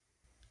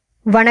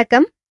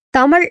வணக்கம்.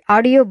 Tamil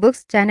audio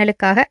books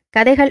சேனலுக்காக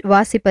கதைகள்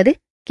வாசிப்பது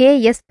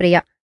கே.எஸ்.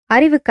 பிரியா.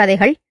 அறிவு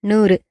கதைகள்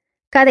 100.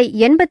 கதை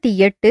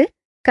 88.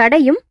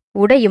 கடையும்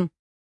உடையும்.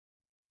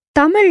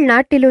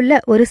 தமிழ்நாட்டிலுள்ள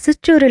ஒரு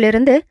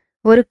சிற்றூரிலிருந்து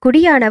ஒரு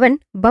குடியானவன்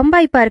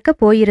பம்பாய் பார்க்க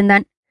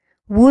போயிருந்தான்.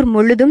 ஊர்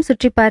முழுதும்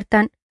சுற்றி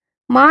பார்த்தான்.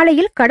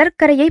 மாலையில்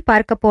கடற்கரையை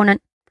பார்க்க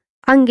போனான்.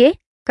 அங்கே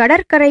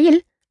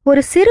கடற்கரையில்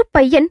ஒரு சிறு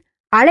பையன்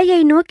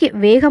அலையை நோக்கி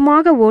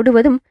வேகமாக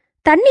ஓடுவதும்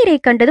தண்ணீரை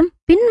கண்டதும்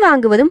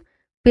பின்வாங்குவதும்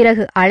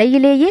பிறகு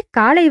அலையிலேயே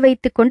காலை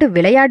வைத்துக் கொண்டு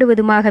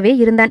விளையாடுவதுமாகவே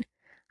இருந்தான்.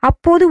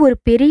 அப்போது ஒரு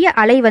பெரிய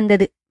அலை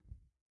வந்தது.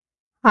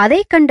 அதை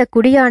கண்ட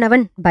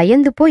குடியானவன்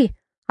பயந்து போய்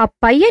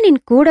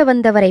அப்பையனின் கூட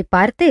வந்தவரை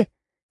பார்த்து,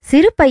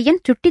 சிறு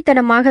பையன்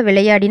சுட்டித்தனமாக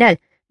விளையாடினால்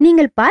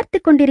நீங்கள் பார்த்து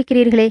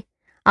கொண்டிருக்கிறீர்களே,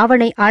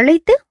 அவனை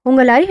அழைத்து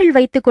உங்கள் அருகில்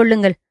வைத்துக்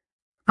கொள்ளுங்கள்.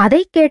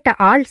 அதை கேட்ட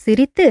ஆள்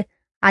சிரித்து,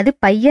 அது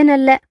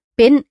பையனல்ல,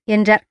 பெண்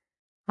என்றார்.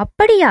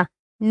 அப்படியா,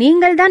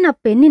 நீங்கள்தான்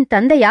அப்பெண்ணின்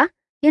தந்தையா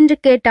என்று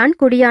கேட்டான்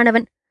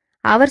குடியானவன்.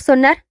 அவர்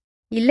சொன்னார்,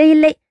 இல்லை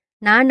இல்லை,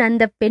 நான்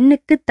அந்த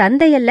பெண்ணுக்கு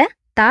தந்தையல்ல,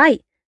 தாய்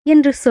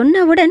என்று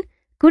சொன்னவுடன்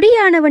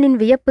குடியானவனின்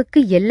வியப்புக்கு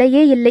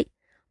எல்லையே இல்லை.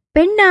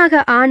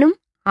 பெண்ணாக ஆணும்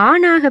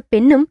ஆணாக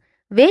பெண்ணும்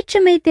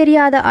வேற்றுமை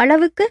தெரியாத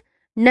அளவுக்கு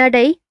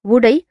நடை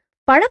உடை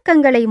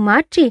பழக்கங்களை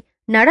மாற்றி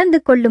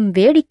நடந்து கொள்ளும்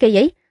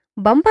வேடிக்கையை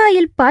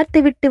பம்பாயில்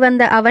பார்த்துவிட்டு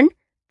வந்த அவன்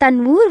தன்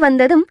ஊர்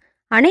வந்ததும்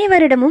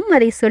அனைவரிடமும்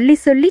அதை சொல்லி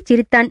சொல்லி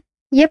சிரித்தான்.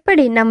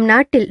 எப்படி நம்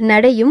நாட்டில்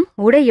நடையும்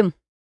உடையும்.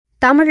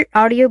 தமிழ்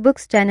ஆடியோ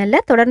புக்ஸ் சேனல்ல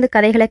தொடர்ந்து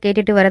கதைகளை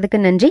கேட்டுட்டு வரதுக்கு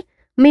நன்றி.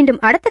 மீண்டும்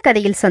அடுத்த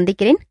கதையில்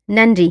சந்திக்கிறேன்.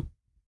 நன்றி.